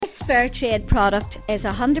fair trade product is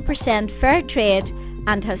 100% fair trade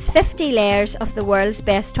and has 50 layers of the world's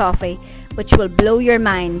best toffee, which will blow your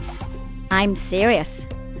minds. I'm serious.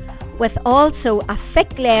 With also a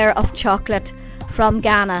thick layer of chocolate from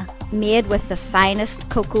Ghana made with the finest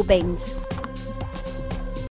cocoa beans.